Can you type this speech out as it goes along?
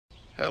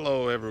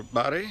Hello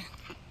everybody.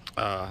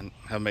 Haven't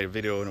made a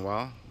video in a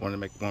while. Wanted to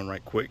make one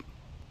right quick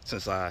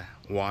since I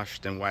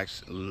washed and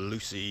waxed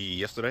Lucy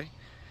yesterday.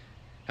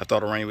 After all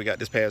the rain we got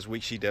this past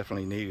week, she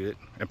definitely needed it.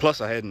 And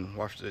plus I hadn't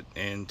washed it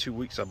in 2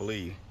 weeks, I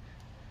believe.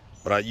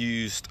 But I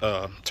used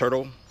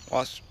Turtle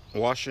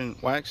wash and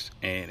wax,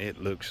 and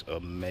it looks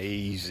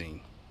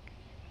amazing.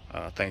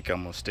 I think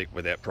I'm gonna stick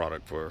with that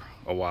product for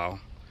a while.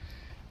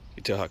 You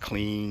can tell how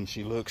clean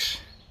she looks.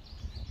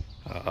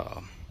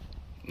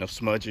 No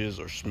smudges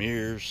or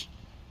smears.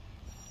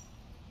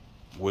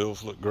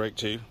 Wheels look great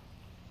too.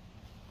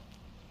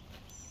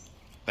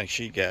 I think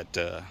she got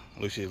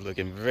Lucy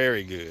looking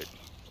very good.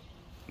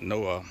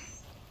 No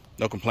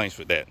complaints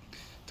with that.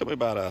 Took me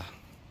about an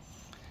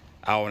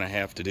hour and a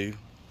half to do.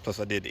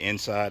 Plus I did the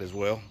inside as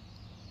well.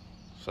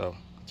 So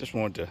just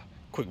wanted a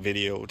quick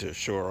video to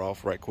show her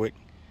off right quick.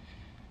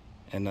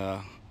 And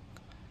I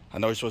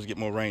know you're supposed to get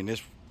more rain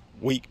this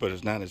week, but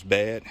it's not as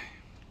bad.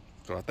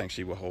 So I think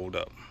she will hold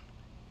up.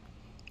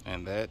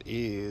 And that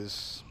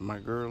is my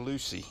girl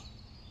Lucy.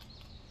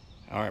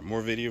 All right,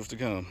 more videos to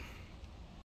come.